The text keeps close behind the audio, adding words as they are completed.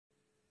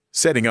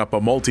Setting up a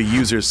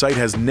multi-user site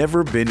has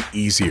never been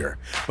easier,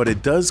 but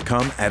it does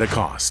come at a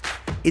cost.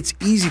 It's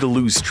easy to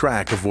lose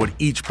track of what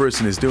each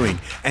person is doing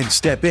and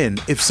step in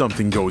if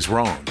something goes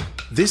wrong.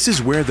 This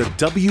is where the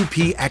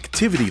WP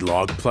Activity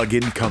Log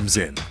plugin comes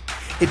in.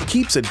 It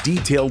keeps a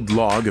detailed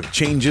log of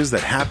changes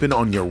that happen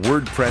on your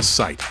WordPress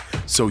site,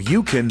 so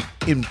you can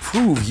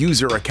improve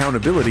user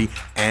accountability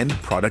and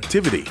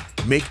productivity,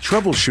 make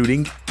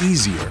troubleshooting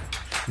easier,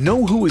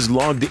 know who is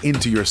logged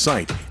into your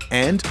site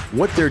and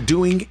what they're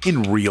doing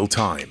in real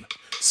time,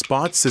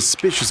 spot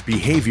suspicious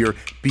behavior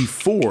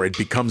before it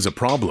becomes a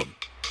problem.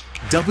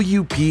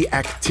 WP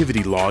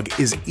Activity Log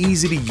is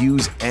easy to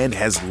use and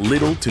has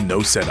little to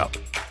no setup.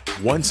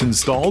 Once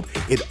installed,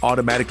 it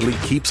automatically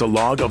keeps a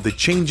log of the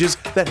changes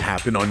that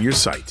happen on your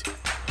site.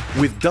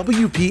 With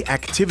WP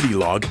Activity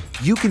Log,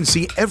 you can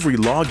see every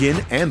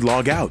login and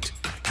log out,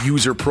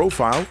 user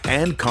profile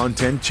and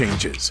content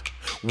changes,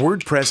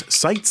 WordPress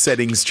site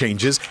settings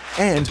changes,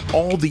 and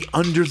all the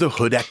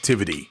under-the-hood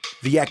activity.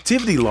 The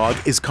activity log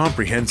is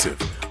comprehensive,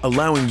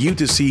 allowing you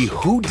to see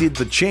who did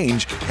the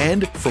change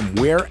and from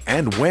where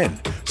and when,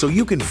 so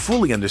you can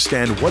fully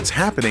understand what's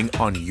happening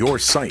on your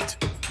site.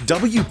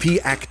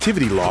 WP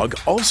Activity Log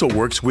also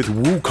works with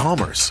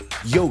WooCommerce,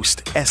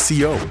 Yoast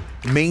SEO,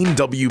 Main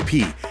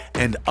WP,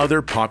 and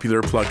other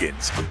popular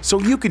plugins, so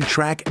you can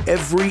track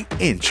every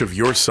inch of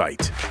your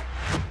site.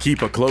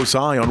 Keep a close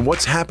eye on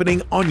what's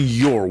happening on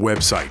your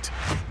website.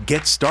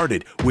 Get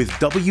started with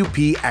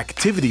WP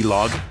Activity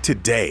Log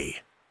today.